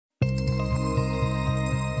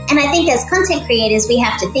And I think as content creators, we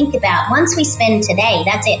have to think about once we spend today,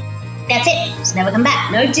 that's it. That's it. Just never come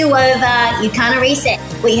back. No do-over. You can't reset.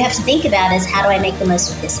 What you have to think about is how do I make the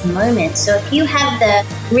most of this moment? So if you have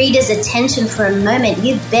the reader's attention for a moment,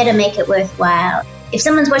 you better make it worthwhile. If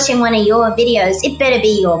someone's watching one of your videos, it better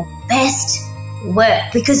be your best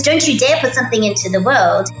work, because don't you dare put something into the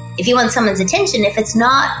world if you want someone's attention, if it's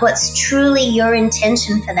not what's truly your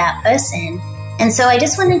intention for that person. And so I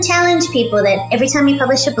just want to challenge people that every time you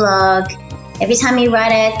publish a blog, every time you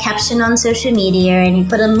write a caption on social media and you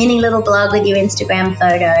put a mini little blog with your Instagram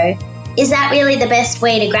photo, is that really the best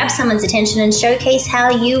way to grab someone's attention and showcase how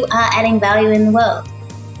you are adding value in the world?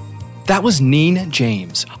 That was Neen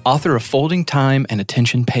James, author of Folding Time and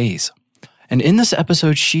Attention Pays. And in this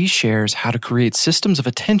episode, she shares how to create systems of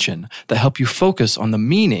attention that help you focus on the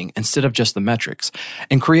meaning instead of just the metrics,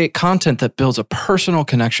 and create content that builds a personal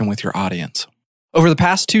connection with your audience. Over the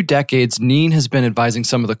past 2 decades, Neen has been advising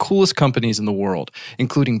some of the coolest companies in the world,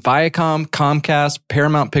 including Viacom, Comcast,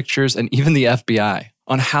 Paramount Pictures, and even the FBI,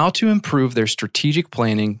 on how to improve their strategic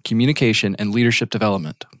planning, communication, and leadership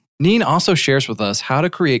development. Neen also shares with us how to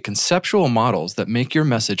create conceptual models that make your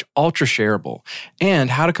message ultra-shareable, and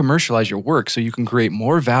how to commercialize your work so you can create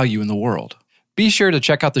more value in the world. Be sure to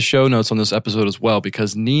check out the show notes on this episode as well,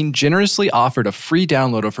 because Neen generously offered a free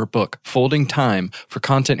download of her book, Folding Time, for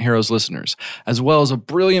Content Heroes listeners, as well as a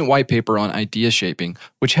brilliant white paper on idea shaping,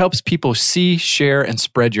 which helps people see, share, and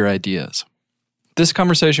spread your ideas. This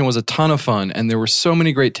conversation was a ton of fun, and there were so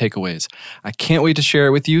many great takeaways. I can't wait to share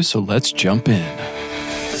it with you, so let's jump in.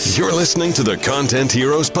 You're listening to the Content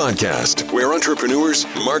Heroes Podcast, where entrepreneurs,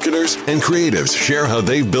 marketers, and creatives share how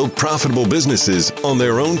they've built profitable businesses on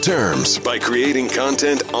their own terms by creating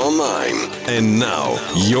content online. And now,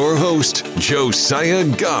 your host, Josiah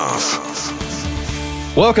Goff.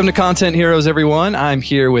 Welcome to Content Heroes, everyone. I'm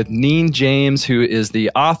here with Neen James, who is the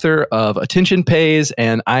author of Attention Pays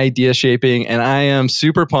and Idea Shaping, and I am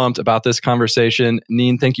super pumped about this conversation.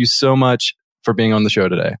 Neen, thank you so much for being on the show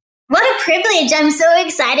today. What a privilege. I'm so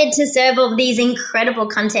excited to serve all these incredible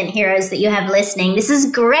content heroes that you have listening. This is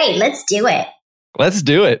great. Let's do it. Let's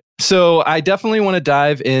do it. So I definitely want to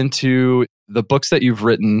dive into the books that you've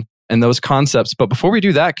written and those concepts. But before we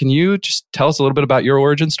do that, can you just tell us a little bit about your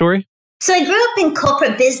origin story? So I grew up in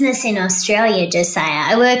corporate business in Australia, Josiah.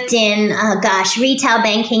 I worked in, retail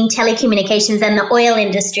banking, telecommunications, and the oil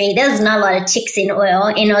industry. There's not a lot of chicks in oil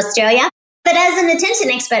in Australia. But as an attention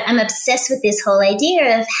expert, I'm obsessed with this whole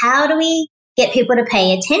idea of how do we get people to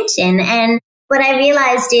pay attention? And what I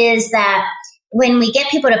realized is that when we get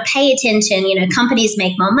people to pay attention, companies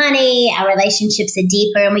make more money, our relationships are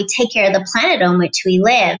deeper, and we take care of the planet on which we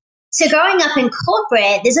live. So growing up in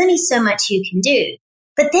corporate, there's only so much you can do.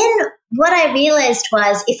 But then what I realized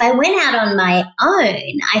was if I went out on my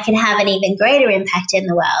own, I could have an even greater impact in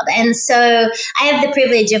the world. And so I have the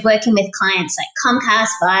privilege of working with clients like Comcast,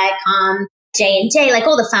 Viacom, J&J, like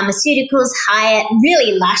all the pharmaceuticals, Hyatt,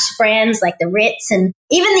 really lush brands like the Ritz and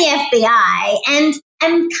even the FBI. And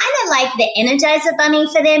I'm kind of like the Energizer Bunny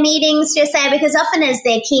for their meetings, Josiah, because often as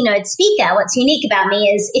their keynote speaker, what's unique about me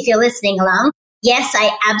is if you're listening along, yes,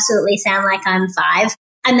 I absolutely sound like I'm 5.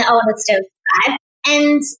 I'm the oldest of 5.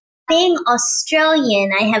 And being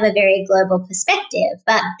Australian, I have a very global perspective,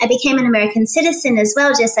 but I became an American citizen as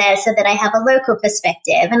well, Josiah, so that I have a local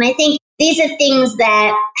perspective. And I think these are things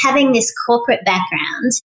that having this corporate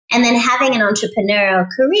background and then having an entrepreneurial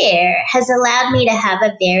career has allowed me to have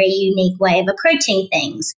a very unique way of approaching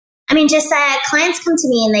things. I mean, Josiah, clients come to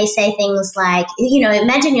me and they say things like,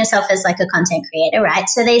 imagine yourself as like a content creator, right?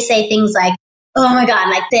 So they say things like, oh my God,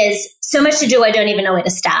 like there's so much to do, I don't even know where to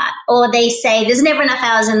start. Or they say there's never enough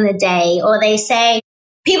hours in the day. Or they say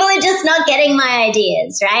people are just not getting my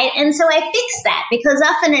ideas, right? And so I fix that because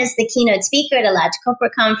often as the keynote speaker at a large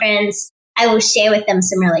corporate conference, I will share with them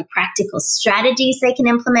some really practical strategies they can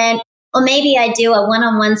implement. Or maybe I do a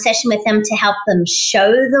one-on-one session with them to help them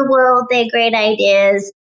show the world their great ideas.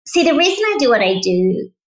 See, the reason I do what I do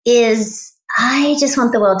is I just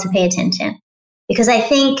want the world to pay attention. Because I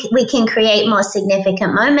think we can create more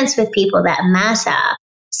significant moments with people that matter.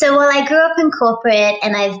 So while I grew up in corporate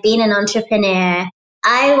and I've been an entrepreneur,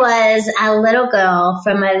 I was a little girl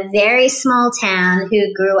from a very small town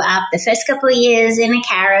who grew up the first couple of years in a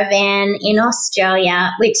caravan in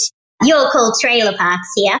Australia, which you'll call trailer parks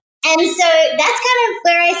here. And so that's kind of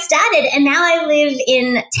where I started. And now I live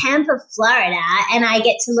in Tampa, Florida, and I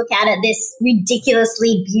get to look out at this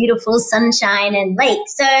ridiculously beautiful sunshine and lake.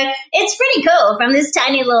 So it's pretty cool from this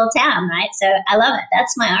tiny little town, right? So I love it.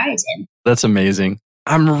 That's my origin. That's amazing.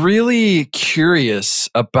 I'm really curious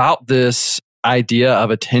about this idea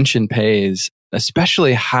of attention pays,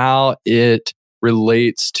 especially how it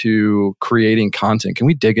relates to creating content. Can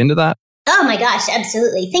we dig into that? Oh my gosh,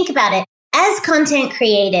 absolutely. Think about it. As content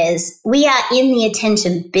creators, we are in the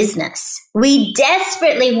attention business. We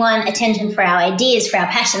desperately want attention for our ideas, for our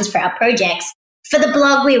passions, for our projects, for the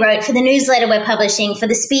blog we wrote, for the newsletter we're publishing, for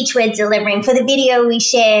the speech we're delivering, for the video we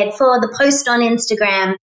shared, for the post on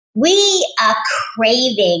Instagram. We are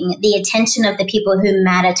craving the attention of the people who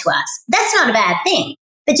matter to us. That's not a bad thing.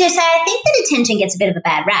 But Josiah, I think that attention gets a bit of a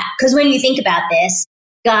bad rap, because when you think about this,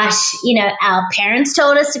 gosh, our parents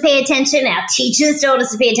told us to pay attention. Our teachers told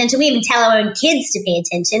us to pay attention. We even tell our own kids to pay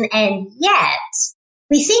attention. And yet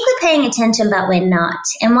we think we're paying attention, but we're not.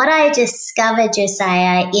 And what I discovered,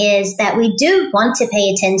 Josiah, is that we do want to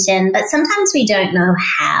pay attention, but sometimes we don't know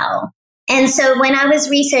how. And so when I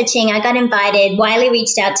was researching, I got invited. Wiley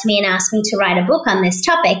reached out to me and asked me to write a book on this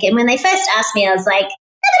topic. And when they first asked me, I was like,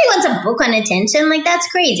 nobody wants a book on attention. Like, that's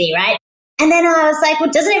crazy, right? And then I was like, well,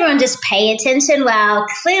 doesn't everyone just pay attention? Well,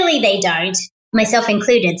 clearly they don't, myself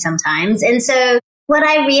included sometimes. And so what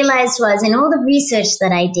I realized was, in all the research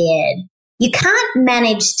that I did, you can't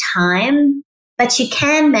manage time, but you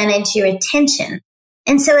can manage your attention.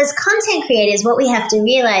 And so as content creators, what we have to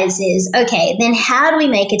realize is, okay, then how do we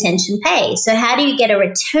make attention pay? So how do you get a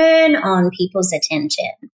return on people's attention?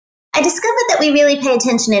 I discovered that we really pay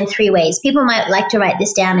attention in 3 ways. People might like to write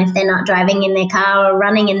this down if they're not driving in their car or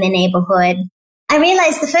running in their neighborhood. I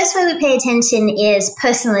realized the first way we pay attention is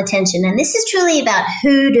personal attention. And this is truly about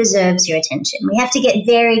who deserves your attention. We have to get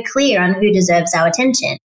very clear on who deserves our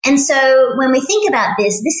attention. And so when we think about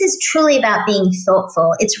this is truly about being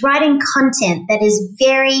thoughtful. It's writing content that is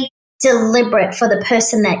very deliberate for the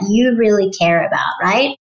person that you really care about,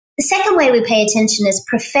 right? The second way we pay attention is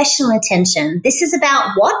professional attention. This is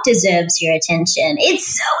about what deserves your attention.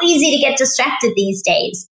 It's so easy to get distracted these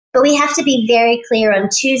days, but we have to be very clear on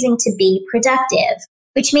choosing to be productive,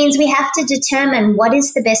 which means we have to determine what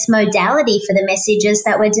is the best modality for the messages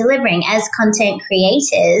that we're delivering. As content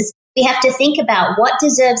creators, we have to think about what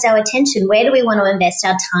deserves our attention. Where do we want to invest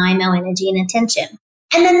our time, our energy, and attention?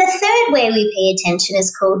 And then the third way we pay attention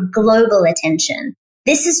is called global attention.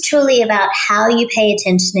 This is truly about how you pay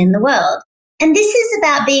attention in the world. And this is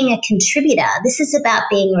about being a contributor. This is about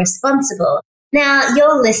being responsible. Now,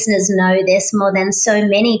 your listeners know this more than so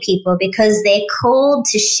many people because they're called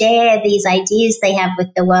to share these ideas they have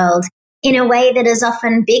with the world in a way that is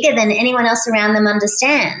often bigger than anyone else around them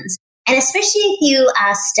understands. And especially if you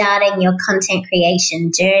are starting your content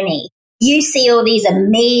creation journey, you see all these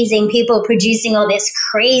amazing people producing all this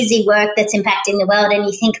crazy work that's impacting the world, and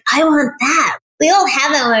you think, I want that. We all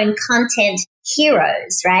have our own content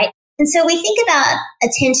heroes, right? And so we think about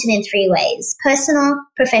attention in 3 ways: personal,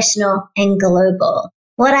 professional, and global.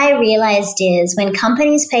 What I realized is when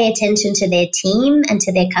companies pay attention to their team and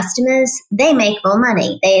to their customers, they make more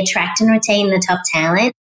money. They attract and retain the top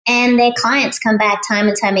talent, and their clients come back time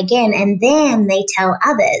and time again, and then they tell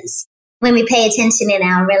others. When we pay attention in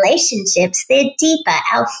our relationships, they're deeper.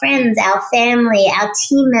 Our friends, our family, our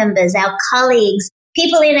team members, our colleagues,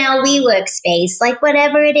 people in our WeWork space, like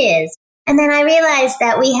whatever it is. And then I realized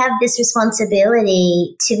that we have this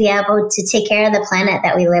responsibility to be able to take care of the planet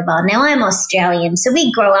that we live on. Now, I'm Australian, so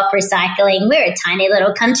we grow up recycling. We're a tiny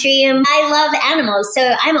little country, and I love animals.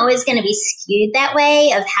 So I'm always going to be skewed that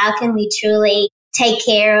way of how can we truly take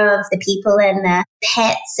care of the people and the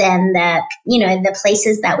pets and the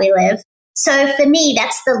places that we live. So for me,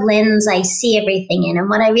 that's the lens I see everything in. And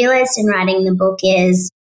what I realized in writing the book is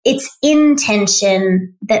it's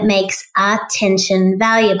intention that makes our attention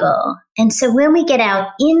valuable. And so when we get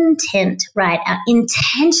our intent right, our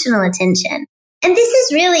intentional attention, and this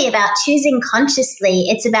is really about choosing consciously,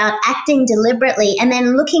 it's about acting deliberately and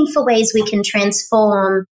then looking for ways we can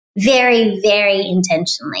transform very, very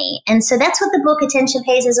intentionally. And so that's what the book Attention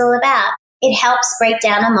Pays is all about. It helps break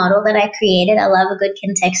down a model that I created. I love a good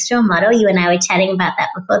contextual model. You and I were chatting about that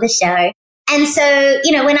before the show. And so,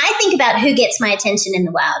 when I think about who gets my attention in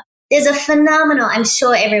the world, there's a phenomenal, I'm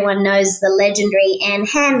sure everyone knows the legendary Anne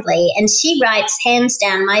Handley, and she writes hands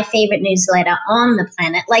down my favorite newsletter on the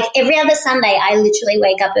planet. Like every other Sunday, I literally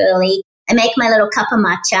wake up early, I make my little cup of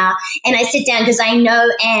matcha, and I sit down because I know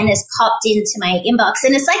Anne has popped into my inbox.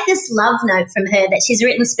 And it's like this love note from her that she's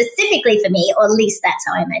written specifically for me, or at least that's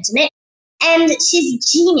how I imagine it. And she's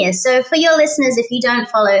genius. So for your listeners, if you don't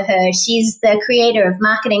follow her, she's the creator of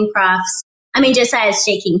Marketing Crafts. I mean, Josiah's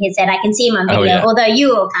shaking his head. I can see him on video, although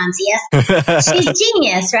you all can't see us. She's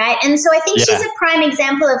genius, right? And so I think she's a prime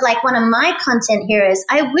example of like one of my content heroes.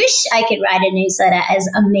 I wish I could write a newsletter as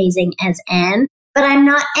amazing as Anne, but I'm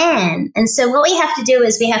not Anne. And so what we have to do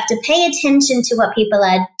is we have to pay attention to what people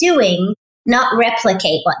are doing, not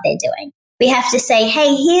replicate what they're doing. We have to say,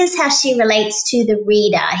 hey, here's how she relates to the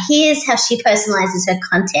reader. Here's how she personalizes her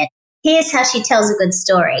content. Here's how she tells a good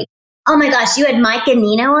story. Oh my gosh, you had Mike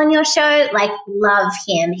Ganino on your show. Like, love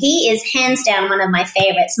him. He is hands down one of my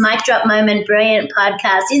favorites. Mic Drop Moment, brilliant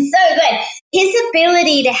podcast. He's so good. His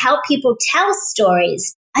ability to help people tell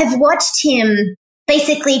stories. I've watched him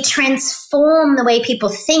basically transform the way people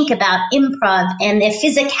think about improv and their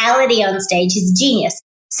physicality on stage. Is genius.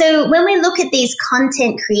 So when we look at these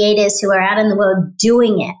content creators who are out in the world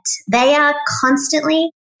doing it, they are constantly,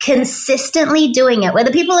 consistently doing it,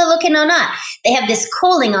 whether people are looking or not. They have this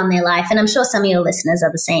calling on their life, and I'm sure some of your listeners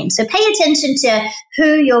are the same. So pay attention to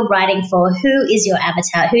who you're writing for, who is your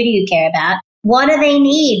avatar, who do you care about, what do they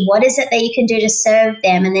need, what is it that you can do to serve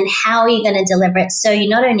them, and then how are you going to deliver it so you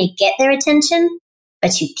not only get their attention,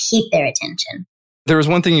 but you keep their attention. There was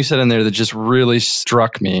one thing you said in there that just really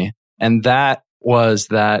struck me, and that was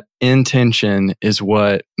that intention is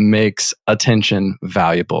what makes attention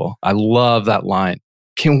valuable. I love that line.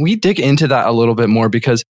 Can we dig into that a little bit more?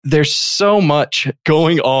 Because there's so much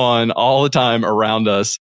going on all the time around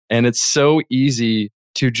us, and it's so easy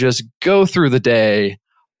to just go through the day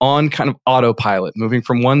on kind of autopilot, moving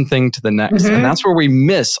from one thing to the next. And that's where we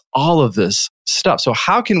miss all of this stuff. So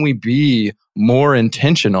how can we be more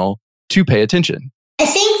intentional to pay attention? I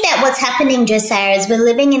think that what's happening, Josiah, is we're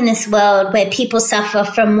living in this world where people suffer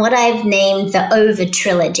from what I've named the over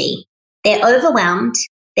trilogy. They're overwhelmed,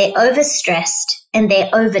 they're overstressed, and they're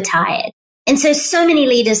overtired. And so many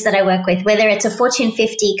leaders that I work with, whether it's a Fortune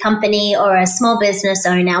 50 company or a small business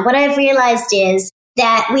owner, what I've realized is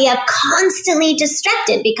that we are constantly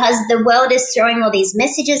distracted because the world is throwing all these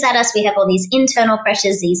messages at us. We have all these internal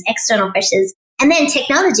pressures, these external pressures, and then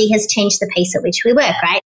technology has changed the pace at which we work,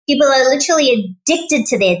 right? People are literally addicted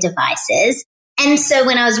to their devices. And so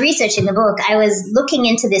when I was researching the book, I was looking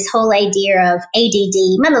into this whole idea of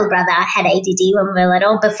ADD. My little brother had ADD when we were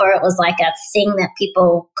little, before it was like a thing that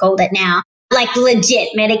people called it now. Like legit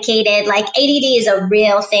medicated. Like ADD is a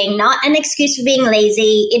real thing, not an excuse for being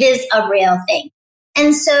lazy. It is a real thing.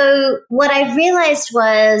 And so what I realized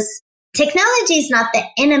was technology is not the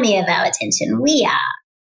enemy of our attention. We are.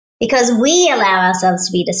 Because we allow ourselves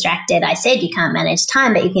to be distracted. I said you can't manage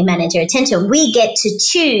time, but you can manage your attention. We get to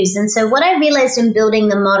choose. And so what I realized in building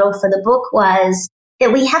the model for the book was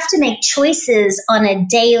that we have to make choices on a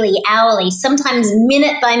daily, hourly, sometimes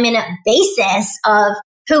minute by minute basis of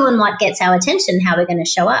who and what gets our attention, how we're going to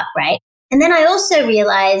show up, right? And then I also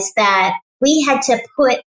realized that we had to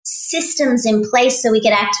put systems in place so we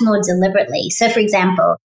could act more deliberately. So for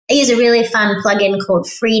example, I use a really fun plugin called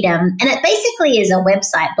Freedom, and it basically is a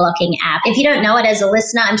website blocking app. If you don't know it as a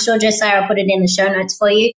listener, I'm sure Josiah will put it in the show notes for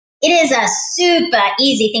you. It is a super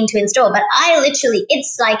easy thing to install, but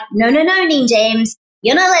it's like, no, Neen James,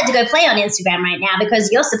 you're not allowed to go play on Instagram right now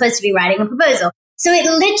because you're supposed to be writing a proposal. So it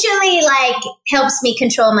literally helps me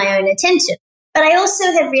control my own attention. But I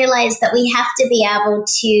also have realized that we have to be able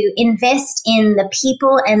to invest in the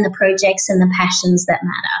people and the projects and the passions that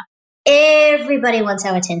matter. Everybody wants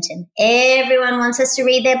our attention. Everyone wants us to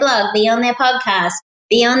read their blog, be on their podcast,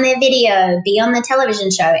 be on their video, be on the television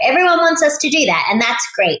show. Everyone wants us to do that, and that's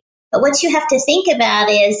great. But what you have to think about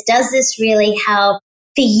is, does this really help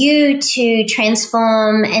for you to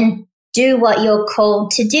transform and do what you're called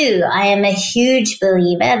to do? I am a huge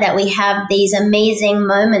believer that we have these amazing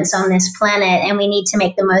moments on this planet, and we need to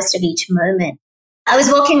make the most of each moment. I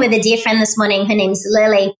was walking with a dear friend this morning. Her name's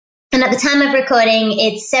Lily. And at the time of recording,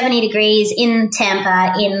 it's 70 degrees in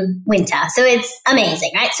Tampa in winter. So it's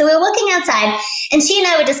amazing, right? So we were walking outside and she and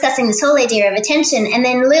I were discussing this whole idea of attention. And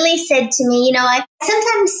then Lily said to me,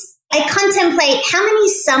 sometimes I contemplate how many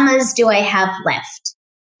summers do I have left?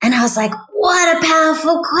 And I was like, what a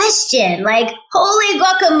powerful question. Holy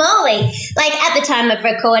guacamole. At the time of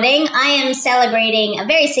recording, I am celebrating a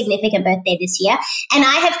very significant birthday this year. And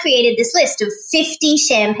I have created this list of 50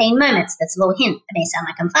 champagne moments. That's a little hint. It may sound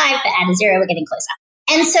like I'm 5, but add a 0, we're getting closer.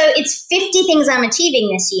 And so it's 50 things I'm achieving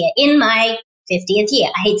this year in my 50th year.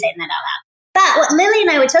 I hate saying that out loud. But what Lily and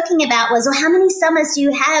I were talking about was, well, how many summers do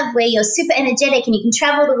you have where you're super energetic and you can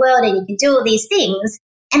travel the world and you can do all these things?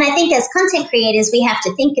 And I think as content creators, we have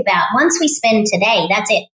to think about, once we spend today, that's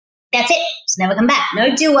it. That's it. Just never come back.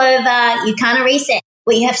 No do-over. You can't erase it.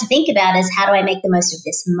 What you have to think about is, how do I make the most of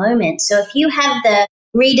this moment? So if you have the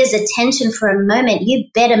reader's attention for a moment, you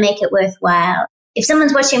better make it worthwhile. If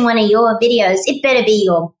someone's watching one of your videos, it better be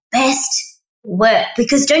your best work,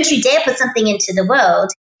 because don't you dare put something into the world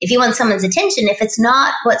if you want someone's attention, if it's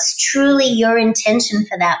not what's truly your intention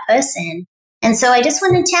for that person. And so I just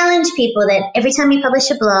want to challenge people that every time you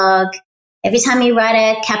publish a blog, every time you write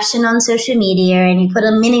a caption on social media and you put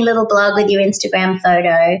a mini little blog with your Instagram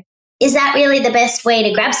photo, is that really the best way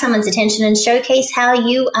to grab someone's attention and showcase how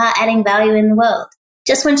you are adding value in the world?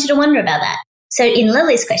 Just want you to wonder about that. So in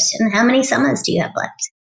Lily's question, how many summers do you have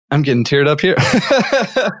left? I'm getting teared up here.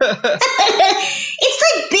 It's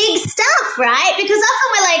like big stuff, right? Because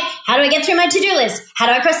often we're like, how do I get through my to-do list? How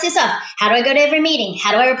do I cross this off? How do I go to every meeting?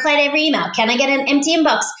 How do I reply to every email? Can I get an empty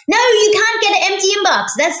inbox? No, you can't get an empty inbox.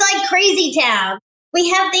 That's like crazy town. We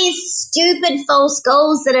have these stupid false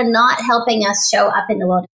goals that are not helping us show up in the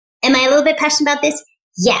world. Am I a little bit passionate about this?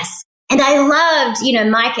 Yes. And I loved,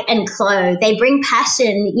 Mike and Chloe. They bring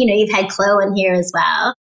passion. You've had Chloe in here as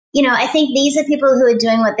well. I think these are people who are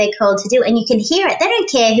doing what they're called to do, and you can hear it. They don't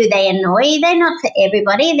care who they annoy. They're not for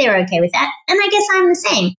everybody. They're okay with that. And I guess I'm the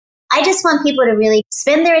same. I just want people to really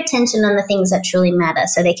spend their attention on the things that truly matter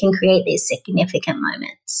so they can create these significant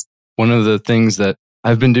moments. One of the things that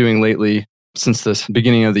I've been doing lately since the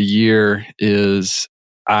beginning of the year is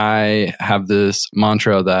I have this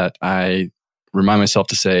mantra that I remind myself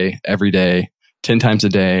to say every day, 10 times a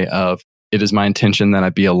day of, it is my intention that I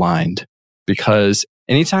be aligned. Because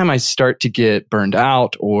anytime I start to get burned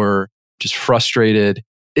out or just frustrated,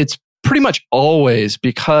 it's pretty much always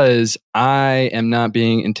because I am not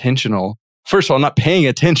being intentional. First of all, I'm not paying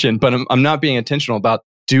attention, but I'm not being intentional about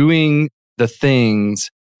doing the things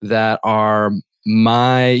that are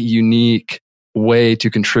my unique way to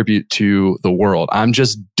contribute to the world. I'm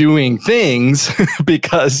just doing things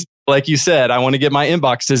because, like you said, I want to get my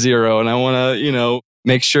inbox to zero and I want to,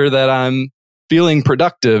 make sure that I'm feeling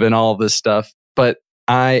productive and all of this stuff. But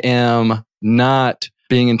I am not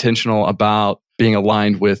being intentional about being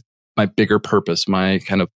aligned with my bigger purpose, my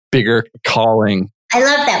kind of bigger calling. I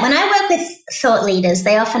love that. When I work with thought leaders,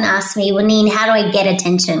 they often ask me, well, Neen, how do I get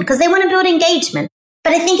attention? Because they want to build engagement.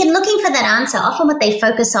 But I think in looking for that answer, often what they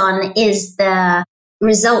focus on is the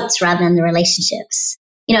results rather than the relationships.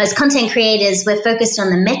 As content creators, we're focused on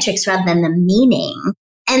the metrics rather than the meaning.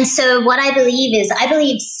 And so what I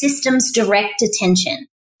believe systems direct attention.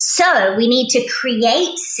 So we need to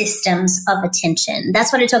create systems of attention.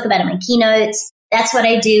 That's what I talk about in my keynotes. That's what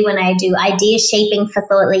I do when I do idea shaping for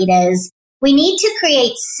thought leaders. We need to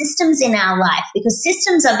create systems in our life because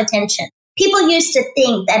systems of attention. People used to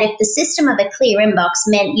think that if the system of a clear inbox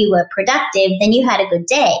meant you were productive, then you had a good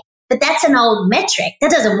day. But that's an old metric.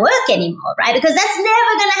 That doesn't work anymore, right? Because that's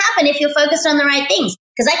never going to happen if you're focused on the right things.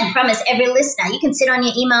 Because I can promise every listener, you can sit on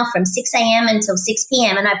your email from 6 a.m. until 6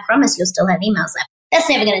 p.m. and I promise you'll still have emails left. That's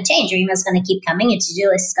never going to change. Your email's going to keep coming. Your to-do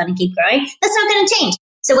list is going to keep growing. That's not going to change.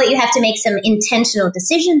 So what you have to make some intentional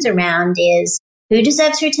decisions around is who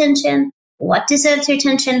deserves your attention, what deserves your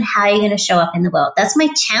attention, how are you going to show up in the world? That's my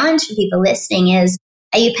challenge for people listening is,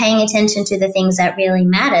 are you paying attention to the things that really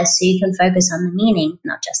matter so you can focus on the meaning,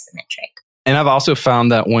 not just the metric? And I've also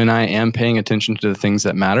found that when I am paying attention to the things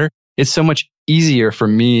that matter, it's so much easier for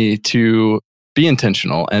me to be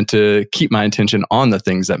intentional and to keep my attention on the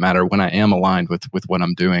things that matter when I am aligned with what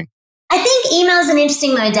I'm doing. I think email is an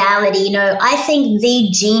interesting modality. I think the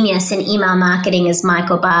genius in email marketing is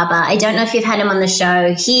Michael Barber. I don't know if you've had him on the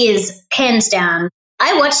show. He is hands down.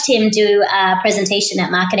 I watched him do a presentation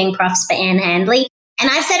at Marketing Profs for Ann Handley. And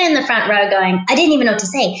I sat in the front row going, I didn't even know what to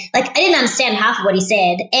say. I didn't understand half of what he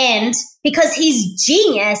said. And because he's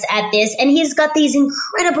genius at this and he's got these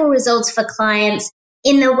incredible results for clients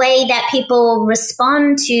in the way that people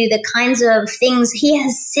respond to the kinds of things. He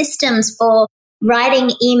has systems for writing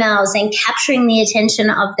emails and capturing the attention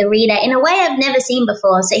of the reader in a way I've never seen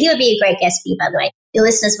before. So he would be a great guest for you, by the way. Your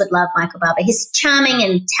listeners would love Michael Barber. He's charming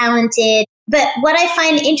and talented. But what I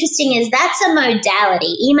find interesting is that's a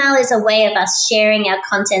modality. Email is a way of us sharing our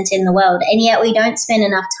content in the world. And yet we don't spend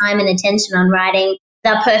enough time and attention on writing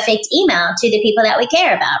the perfect email to the people that we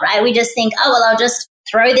care about, right? We just think, oh, well, I'll just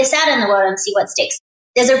throw this out in the world and see what sticks.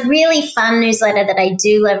 There's a really fun newsletter that I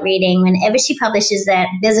do love reading whenever she publishes that.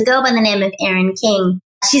 There's a girl by the name of Erin King.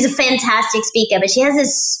 She's a fantastic speaker, but she has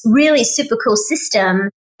this really super cool system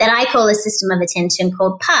that I call a system of attention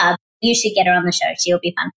called Pub. You should get her on the show. She'll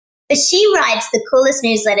be fun. But she writes the coolest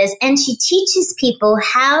newsletters and she teaches people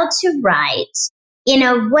how to write in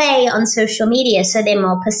a way on social media so they're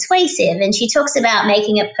more persuasive. And she talks about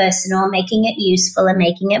making it personal, making it useful, and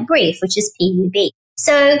making it brief, which is PUB.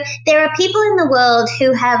 So there are people in the world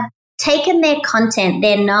who have taken their content,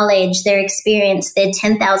 their knowledge, their experience, their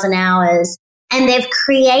 10,000 hours, and they've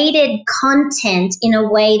created content in a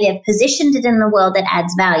way they've positioned it in the world that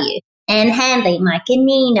adds value. Ann Handley, Mike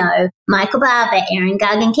Nino, Michael Barber, Erin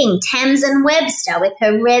King, Tamsin Webster with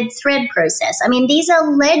her red thread process. I mean, these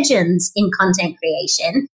are legends in content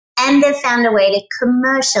creation, and they've found a way to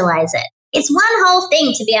commercialize it. It's one whole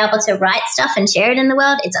thing to be able to write stuff and share it in the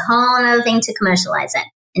world. It's a whole other thing to commercialize it.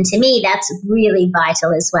 And to me, that's really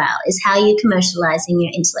vital as well, is how you're commercializing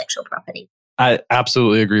your intellectual property. I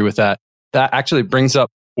absolutely agree with that. That actually brings up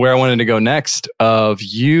where I wanted to go next of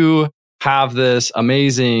you have this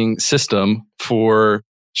amazing system for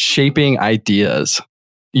shaping ideas.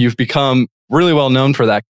 You've become really well known for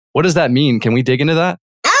that. What does that mean? Can we dig into that?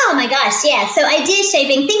 Oh my gosh, yeah. So idea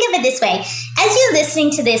shaping, think of it this way. As you're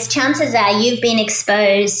listening to this, chances are you've been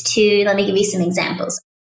exposed to, let me give you some examples.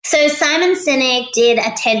 So Simon Sinek did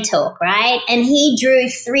a TED talk, right? And he drew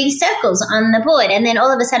 3 circles on the board. And then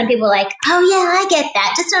all of a sudden people were like, oh yeah, I get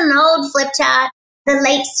that. Just on an old flip chart. The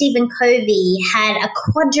late Stephen Covey had a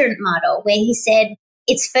quadrant model where he said,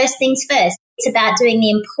 it's first things first. It's about doing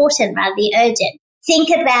the important rather than the urgent. Think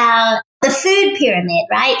about the food pyramid,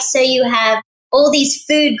 right? So you have all these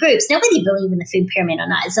food groups. Now, whether you believe in the food pyramid or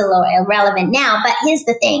not is a little irrelevant now, but here's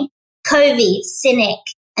the thing. Covey, Sinek,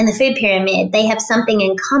 and the food pyramid, they have something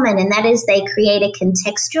in common, and that is they create a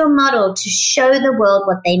contextual model to show the world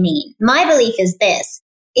what they mean. My belief is this.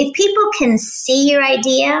 If people can see your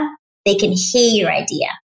idea, they can hear your idea.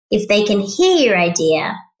 If they can hear your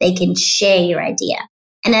idea, they can share your idea.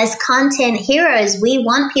 And as content heroes, we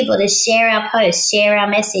want people to share our posts, share our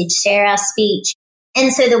message, share our speech.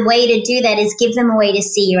 And so the way to do that is give them a way to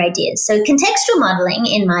see your ideas. So contextual modeling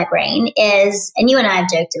in my brain is, and you and I have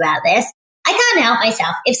joked about this, I can't help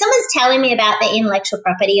myself. If someone's telling me about their intellectual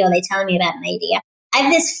property or they're telling me about an idea, I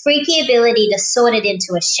have this freaky ability to sort it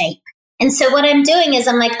into a shape. And so what I'm doing is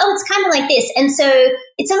I'm like, oh, it's kind of like this. And so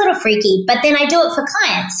it's a little freaky, but then I do it for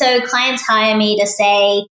clients. So clients hire me to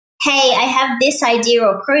say, hey, I have this idea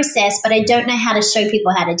or process, but I don't know how to show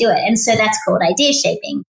people how to do it. And so that's called idea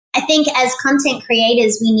shaping. I think as content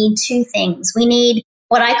creators, we need 2 things. We need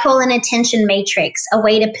what I call an attention matrix, a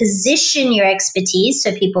way to position your expertise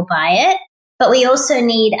so people buy it. But we also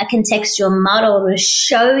need a contextual model to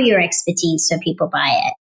show your expertise so people buy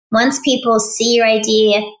it. Once people see your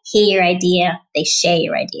idea, hear your idea, they share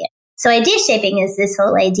your idea. So idea shaping is this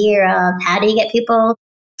whole idea of how do you get people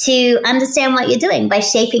to understand what you're doing by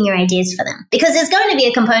shaping your ideas for them. Because there's going to be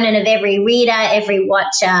a component of every reader, every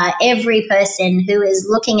watcher, every person who is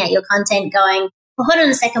looking at your content going, well, hold on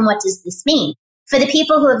a second, what does this mean? For the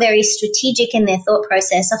people who are very strategic in their thought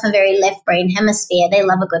process, often very left brain hemisphere, they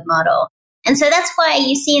love a good model. And so that's why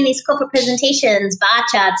you see in these corporate presentations, bar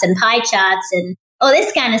charts and pie charts and all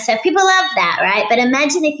this kind of stuff. People love that, right? But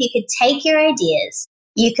imagine if you could take your ideas,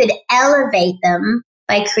 you could elevate them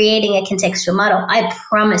by creating a contextual model. I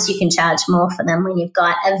promise you can charge more for them when you've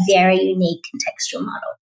got a very unique contextual model.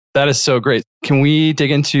 That is so great. Can we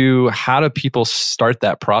dig into how do people start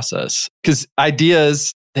that process? Because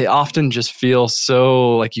ideas, they often just feel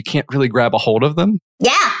so like you can't really grab a hold of them.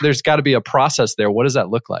 Yeah. There's got to be a process there. What does that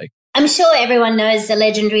look like? I'm sure everyone knows the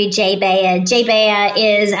legendary Jay Baer. Jay Baer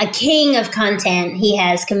is a king of content. He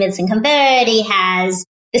has Convince and Convert. He has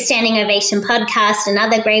the Standing Ovation podcast,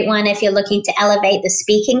 another great one if you're looking to elevate the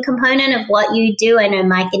speaking component of what you do. I know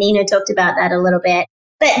Mike and Nina talked about that a little bit.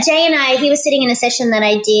 But Jay and I, he was sitting in a session that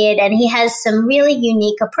I did, and he has some really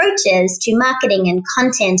unique approaches to marketing and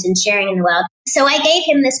content and sharing in the world. So I gave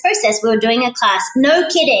him this process. We were doing a class, no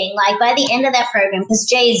kidding, like by the end of that program, because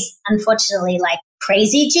Jay's unfortunately like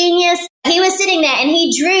crazy genius. He was sitting there and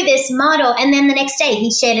he drew this model, and then the next day he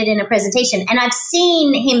shared it in a presentation. And I've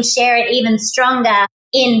seen him share it even stronger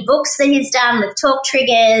in books that he's done with talk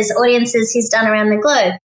triggers, audiences he's done around the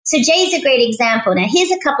globe. So Jay's a great example. Now,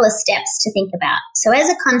 here's a couple of steps to think about. So as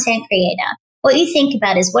a content creator, what you think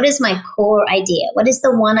about is, what is my core idea? What is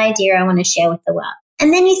the one idea I want to share with the world?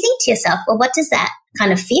 And then you think to yourself, well, what does that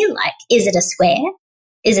kind of feel like? Is it a square?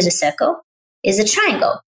 Is it a circle? Is it a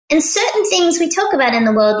triangle? And certain things we talk about in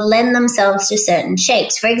the world lend themselves to certain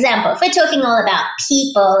shapes. For example, if we're talking all about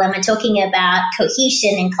people and we're talking about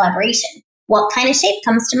cohesion and collaboration, what kind of shape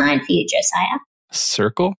comes to mind for you, Josiah? A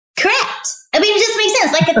circle? Correct. I mean, it just makes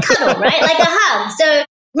sense, like a cuddle, right? Like a hug. So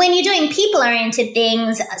when you're doing people-oriented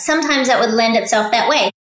things, sometimes that would lend itself that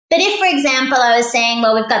way. But if, for example, I was saying,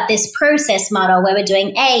 well, we've got this process model where we're doing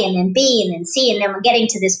A and then B and then C, and then we're getting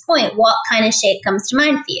to this point, what kind of shape comes to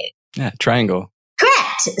mind for you? Yeah, triangle.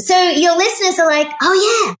 Correct. So your listeners are like,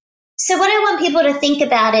 oh, yeah. So what I want people to think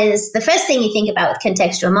about is, the first thing you think about with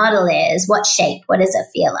contextual model is, what shape? What does it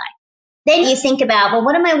feel like? Then you think about, well,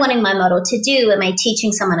 what am I wanting my model to do? Am I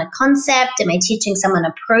teaching someone a concept? Am I teaching someone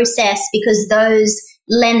a process? Because those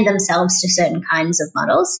lend themselves to certain kinds of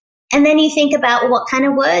models. And then you think about, well, what kind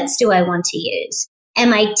of words do I want to use?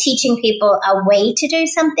 Am I teaching people a way to do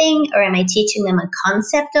something, or am I teaching them a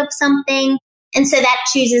concept of something? And so that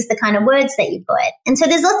chooses the kind of words that you put. And so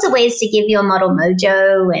there's lots of ways to give your model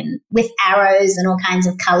mojo, and with arrows and all kinds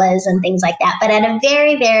of colors and things like that. But at a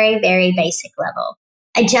very, very, very basic level,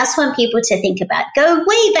 I just want people to think about, go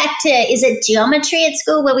way back to, is it geometry at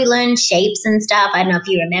school where we learn shapes and stuff? I don't know if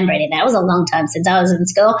you remember any of that. It was a long time since I was in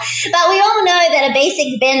school. But we all know that a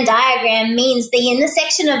basic Venn diagram means the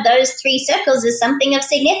intersection of those three circles is something of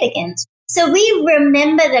significance. So we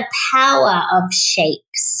remember the power of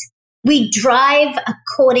shapes. We drive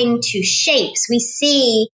according to shapes. We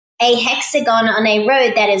see a hexagon on a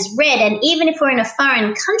road that is red, and even if we're in a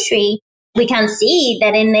foreign country, we can't see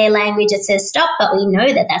that in their language it says stop, but we know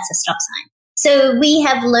that that's a stop sign. So we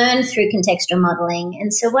have learned through contextual modeling.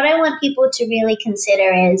 And so what I want people to really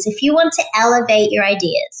consider is, if you want to elevate your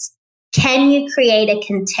ideas, can you create a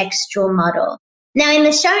contextual model? Now, in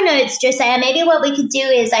the show notes, Josiah, maybe what we could do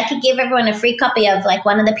is I could give everyone a free copy of like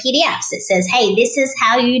one of the PDFs that says, hey, this is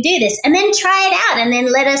how you do this, and then try it out and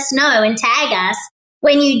then let us know and tag us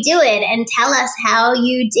when you do it and tell us how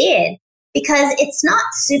you did. Because it's not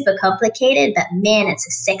super complicated, but man, it's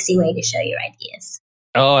a sexy way to show your ideas.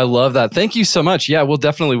 Oh, I love that. Thank you so much. Yeah, we'll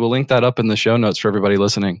link that up in the show notes for everybody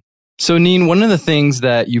listening. So Neen, one of the things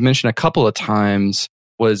that you mentioned a couple of times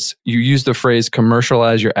was you used the phrase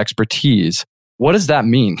commercialize your expertise. What does that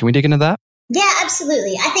mean? Can we dig into that? Yeah,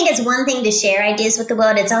 absolutely. I think it's one thing to share ideas with the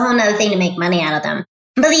world. It's a whole other thing to make money out of them.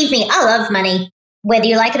 Believe me, I love money. Whether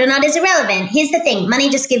you like it or not is irrelevant. Here's the thing.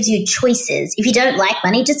 Money just gives you choices. If you don't like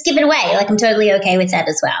money, just give it away. Like, I'm totally okay with that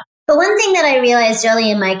as well. But one thing that I realized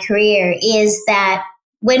early in my career is that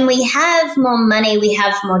when we have more money, we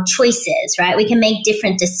have more choices, right? We can make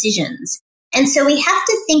different decisions. And so we have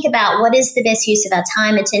to think about what is the best use of our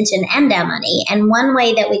time, attention, and our money. And one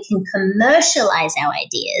way that we can commercialize our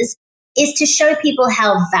ideas is to show people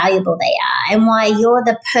how valuable they are and why you're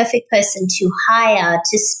the perfect person to hire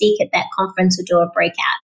to speak at that conference or do a breakout.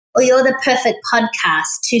 Or you're the perfect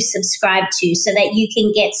podcast to subscribe to so that you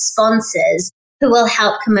can get sponsors who will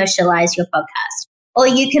help commercialize your podcast. Or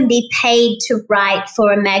you can be paid to write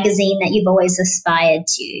for a magazine that you've always aspired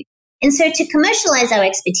to. And so to commercialize our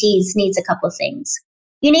expertise needs a couple of things.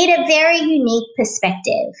 You need a very unique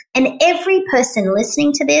perspective. And every person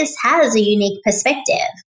listening to this has a unique perspective.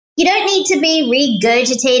 You don't need to be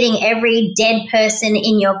regurgitating every dead person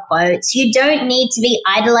in your quotes. You don't need to be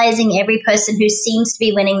idolizing every person who seems to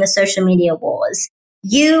be winning the social media wars.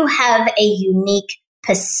 You have a unique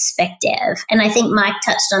perspective. And I think Mike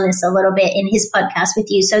touched on this a little bit in his podcast with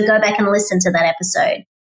you. So go back and listen to that episode.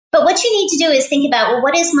 But what you need to do is think about, well,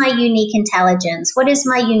 what is my unique intelligence? What is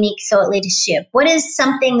my unique thought leadership? What is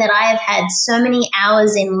something that I have had so many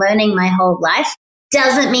hours in learning my whole life?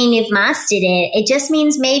 Doesn't mean you've mastered it. It just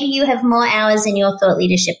means maybe you have more hours in your thought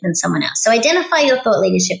leadership than someone else. So identify your thought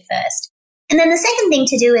leadership first. And then the second thing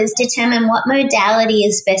to do is determine what modality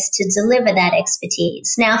is best to deliver that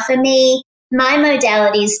expertise. Now, for me, my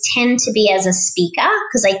modalities tend to be as a speaker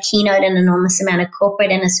because I keynote an enormous amount of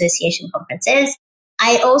corporate and association conferences.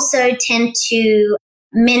 I also tend to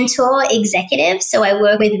mentor executives. So I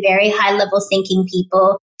work with very high level thinking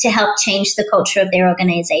people to help change the culture of their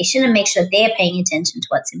organization and make sure they're paying attention to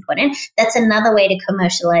what's important. That's another way to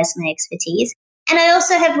commercialize my expertise. And I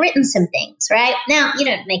also have written some things, right? Now, you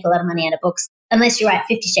don't make a lot of money out of books unless you write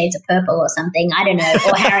 50 Shades of Purple or something. I don't know.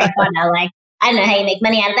 Or Harry Potter. Like, I don't know how you make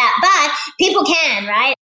money out of that, but people can,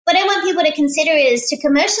 right? What I want people to consider is to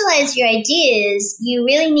commercialize your ideas, you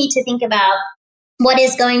really need to think about what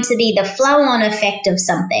is going to be the flow-on effect of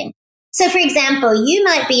something. So, for example, you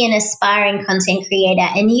might be an aspiring content creator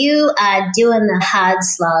and you are doing the hard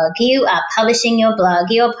slog. You are publishing your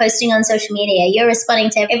blog. You're posting on social media. You're responding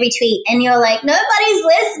to every tweet and you're like, nobody's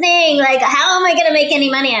listening. Like, how am I going to make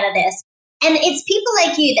any money out of this? And it's people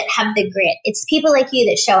like you that have the grit. It's people like you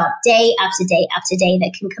that show up day after day after day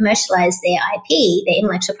that can commercialize their IP, their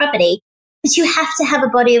intellectual property. But you have to have a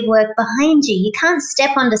body of work behind you. You can't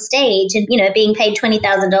step onto stage and, being paid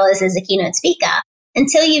 $20,000 as a keynote speaker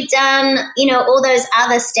until you've done, all those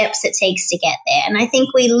other steps it takes to get there. And I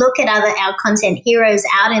think we look at our content heroes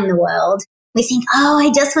out in the world. We think, oh,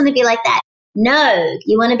 I just want to be like that. No,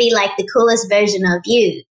 you want to be like the coolest version of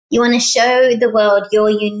you. You want to show the world your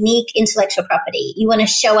unique intellectual property. You want to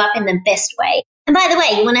show up in the best way. And by the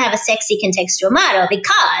way, you want to have a sexy contextual model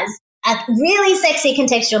because a really sexy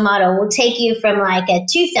contextual model will take you from like a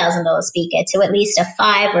 $2,000 speaker to at least a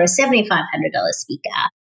 $500 or a $7,500 speaker.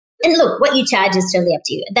 And look, what you charge is totally up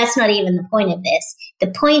to you. That's not even the point of this.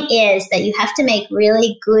 The point is that you have to make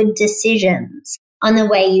really good decisions on the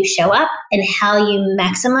way you show up and how you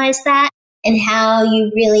maximize that and how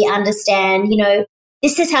you really understand,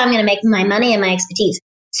 this is how I'm going to make my money and my expertise.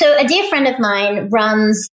 So a dear friend of mine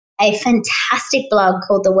runs a fantastic blog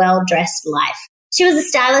called The Well-Dressed Life. She was a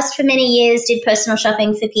stylist for many years, did personal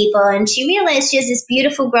shopping for people, and she realized she has this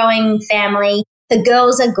beautiful growing family. Her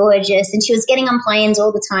girls are gorgeous, and she was getting on planes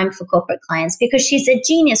all the time for corporate clients because she's a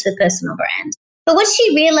genius with personal brand. But what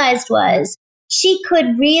she realized was she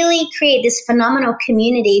could really create this phenomenal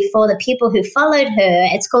community for the people who followed her.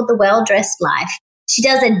 It's called The Well-Dressed Life. She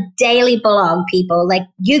does a daily blog, people. Like,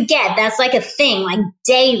 you get, that's like a thing, like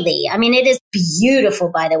daily. I mean, it is beautiful,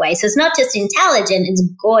 by the way. So it's not just intelligent, it's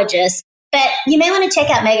gorgeous. But you may want to check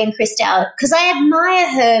out Megan Christel, because I admire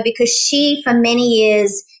her because she, for many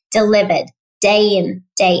years, delivered day in,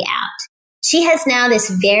 day out. She has now this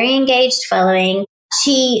very engaged following.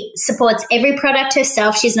 She supports every product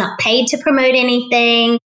herself. She's not paid to promote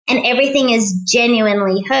anything, and everything is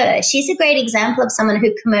genuinely her. She's a great example of someone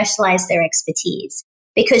who commercialized their expertise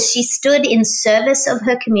because she stood in service of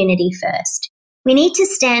her community first. We need to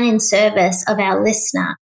stand in service of our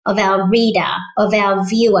listener, of our reader, of our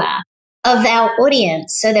viewer, of our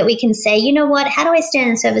audience, so that we can say, you know what, how do I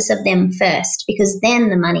stand in service of them first? Because then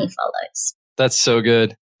the money follows. That's so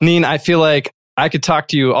good. Neen, I feel like I could talk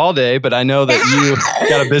to you all day, but I know that you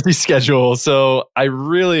got a busy schedule. So I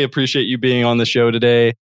really appreciate you being on the show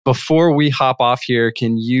today. Before we hop off here,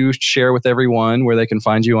 can you share with everyone where they can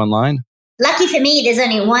find you online? Lucky for me, there's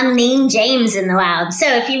only one Neen James in the world. So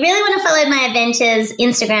if you really want to follow my adventures,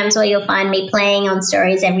 Instagram's where you'll find me playing on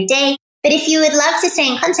stories every day. But if you would love to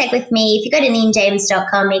stay in contact with me, if you go to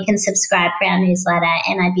neenjames.com, you can subscribe for our newsletter,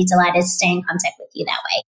 and I'd be delighted to stay in contact with you that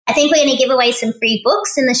way. I think we're going to give away some free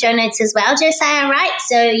books in the show notes as well, Josiah, right?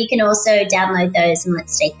 So you can also download those, and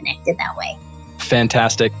let's stay connected that way.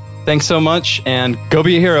 Fantastic. Thanks so much, and go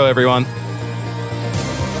be a hero, everyone.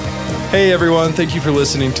 Hey, everyone. Thank you for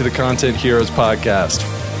listening to the Content Heroes podcast.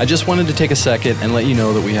 I just wanted to take a second and let you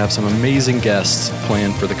know that we have some amazing guests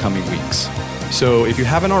planned for the coming weeks. So if you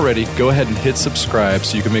haven't already, go ahead and hit subscribe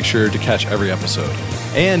so you can make sure to catch every episode.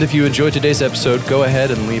 And if you enjoyed today's episode, go ahead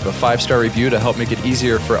and leave a 5-star review to help make it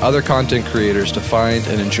easier for other content creators to find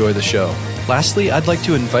and enjoy the show. Lastly, I'd like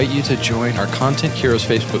to invite you to join our Content Heroes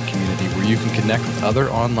Facebook community, where you can connect with other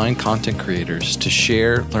online content creators to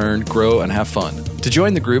share, learn, grow, and have fun. To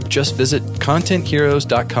join the group, just visit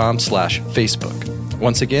contentheroes.com/Facebook.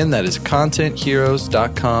 Once again, that is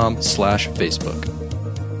contentheroes.com/Facebook.